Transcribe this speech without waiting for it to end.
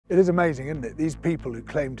It is amazing, isn't it? These people who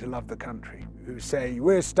claim to love the country, who say,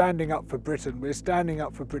 we're standing up for Britain, we're standing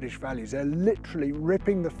up for British values, they're literally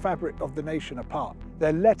ripping the fabric of the nation apart.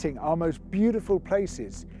 They're letting our most beautiful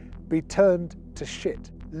places be turned to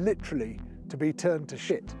shit, literally to be turned to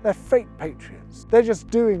shit. They're fake patriots. They're just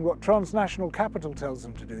doing what transnational capital tells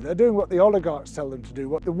them to do. They're doing what the oligarchs tell them to do,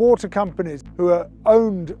 what the water companies, who are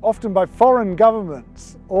owned often by foreign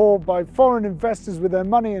governments or by foreign investors with their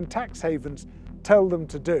money in tax havens, tell them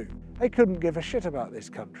to do. They couldn't give a shit about this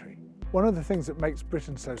country. One of the things that makes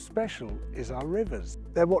Britain so special is our rivers.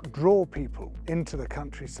 They're what draw people into the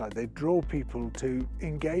countryside. They draw people to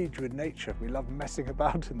engage with nature. We love messing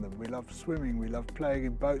about in them. We love swimming. We love playing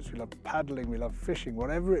in boats. We love paddling. We love fishing,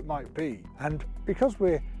 whatever it might be. And because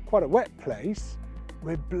we're quite a wet place,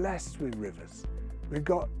 we're blessed with rivers. We've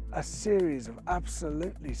got a series of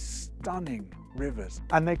absolutely stunning rivers,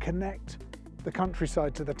 and they connect the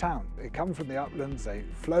countryside to the town. They come from the uplands, they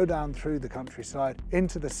flow down through the countryside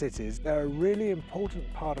into the cities. They're a really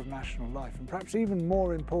important part of national life, and perhaps even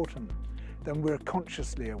more important than we're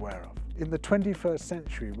consciously aware of. In the 21st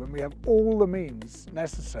century, when we have all the means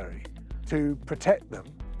necessary to protect them,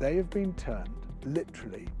 they have been turned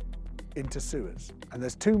literally into sewers. And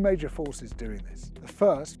there's two major forces doing this. The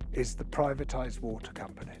first is the privatised water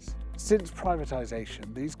companies. Since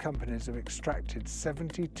privatisation, these companies have extracted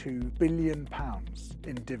 £72 billion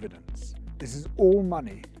in dividends. This is all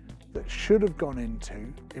money that should have gone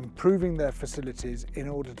into improving their facilities in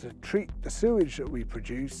order to treat the sewage that we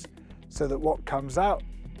produce so that what comes out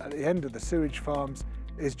at the end of the sewage farms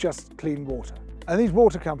is just clean water. And these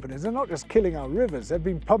water companies are not just killing our rivers, they've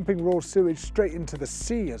been pumping raw sewage straight into the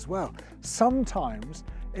sea as well. Sometimes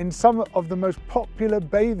in some of the most popular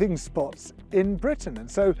bathing spots in Britain. And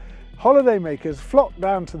so holidaymakers flock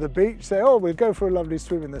down to the beach, say, oh, we'll go for a lovely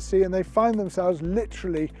swim in the sea, and they find themselves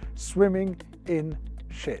literally swimming in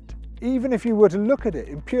shit. Even if you were to look at it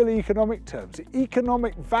in purely economic terms, the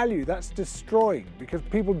economic value that's destroying because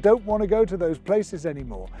people don't want to go to those places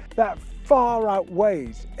anymore, that far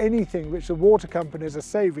outweighs anything which the water companies are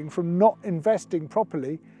saving from not investing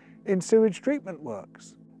properly in sewage treatment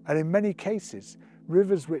works. And in many cases,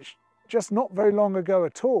 rivers which just not very long ago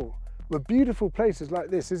at all were beautiful places like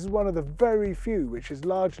this is one of the very few which is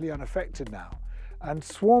largely unaffected now, and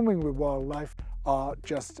swarming with wildlife are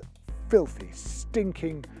just filthy,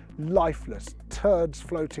 stinking, lifeless turds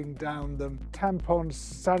floating down them, tampons,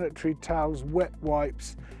 sanitary towels, wet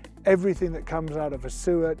wipes, everything that comes out of a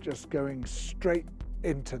sewer just going straight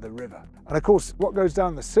into the river. And of course, what goes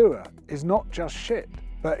down the sewer is not just shit,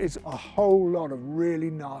 but it's a whole lot of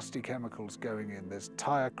really nasty chemicals going in. There's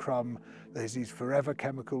tyre crumb, there's these forever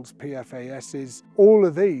chemicals, PFASs. All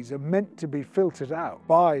of these are meant to be filtered out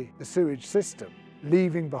by the sewage system,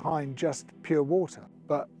 leaving behind just pure water.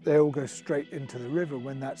 But they all go straight into the river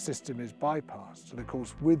when that system is bypassed. And of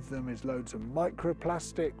course, with them is loads of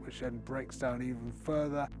microplastic, which then breaks down even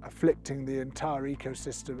further, afflicting the entire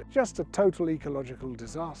ecosystem. Just a total ecological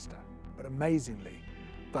disaster. But amazingly,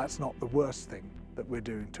 that's not the worst thing that we're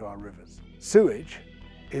doing to our rivers. Sewage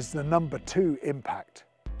is the number 2 impact,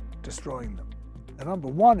 destroying them. The number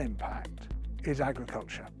 1 impact is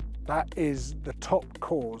agriculture. That is the top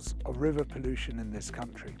cause of river pollution in this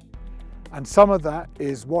country. And some of that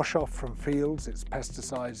is wash off from fields, it's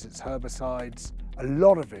pesticides, it's herbicides. A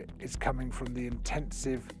lot of it is coming from the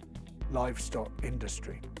intensive livestock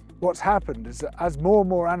industry. What's happened is that as more and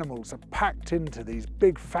more animals are packed into these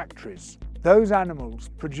big factories, those animals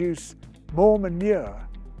produce more manure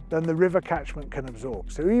than the river catchment can absorb.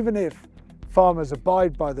 So even if farmers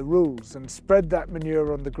abide by the rules and spread that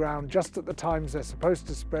manure on the ground just at the times they're supposed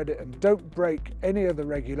to spread it and don't break any of the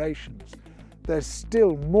regulations, there's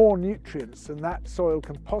still more nutrients than that soil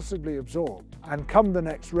can possibly absorb. And come the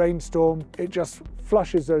next rainstorm, it just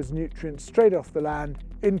flushes those nutrients straight off the land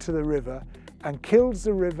into the river and kills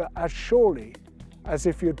the river as surely as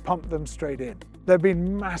if you'd pumped them straight in. There have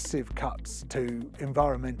been massive cuts to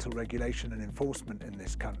environmental regulation and enforcement in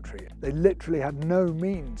this country. They literally had no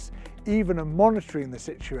means even of monitoring the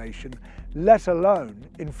situation, let alone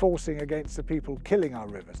enforcing against the people killing our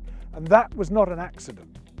rivers. And that was not an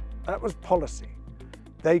accident. That was policy.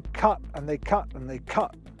 They cut and they cut and they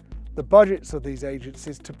cut the budgets of these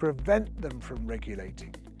agencies to prevent them from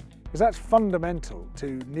regulating. Because that's fundamental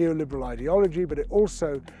to neoliberal ideology, but it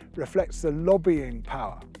also reflects the lobbying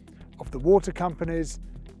power of the water companies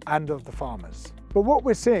and of the farmers. But what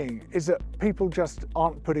we're seeing is that people just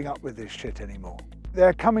aren't putting up with this shit anymore.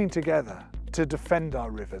 They're coming together to defend our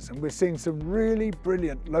rivers, and we're seeing some really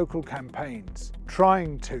brilliant local campaigns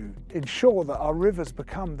trying to ensure that our rivers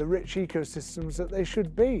become the rich ecosystems that they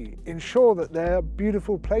should be, ensure that they're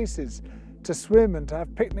beautiful places to swim and to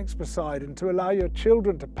have picnics beside and to allow your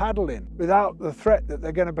children to paddle in without the threat that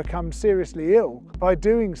they're going to become seriously ill by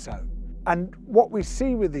doing so. And what we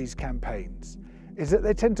see with these campaigns is that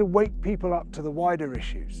they tend to wake people up to the wider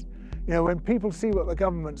issues. You know, when people see what the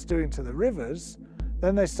government's doing to the rivers,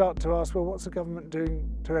 then they start to ask, well, what's the government doing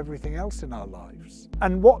to everything else in our lives?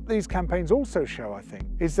 And what these campaigns also show, I think,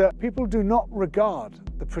 is that people do not regard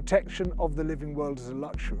the protection of the living world as a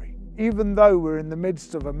luxury. Even though we're in the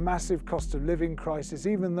midst of a massive cost of living crisis,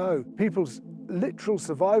 even though people's literal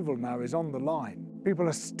survival now is on the line, people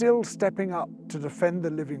are still stepping up to defend the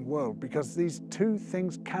living world because these two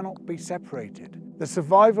things cannot be separated. The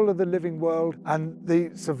survival of the living world and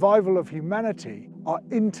the survival of humanity are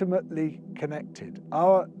intimately connected.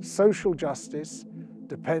 Our social justice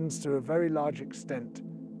depends to a very large extent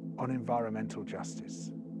on environmental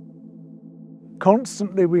justice.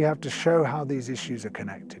 Constantly we have to show how these issues are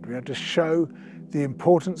connected. We have to show the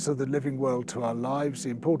importance of the living world to our lives, the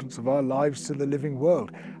importance of our lives to the living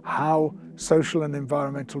world, how social and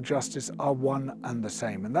environmental justice are one and the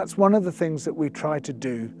same. And that's one of the things that we try to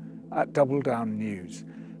do at Double Down News.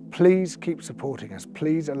 Please keep supporting us.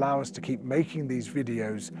 Please allow us to keep making these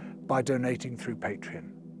videos by donating through Patreon.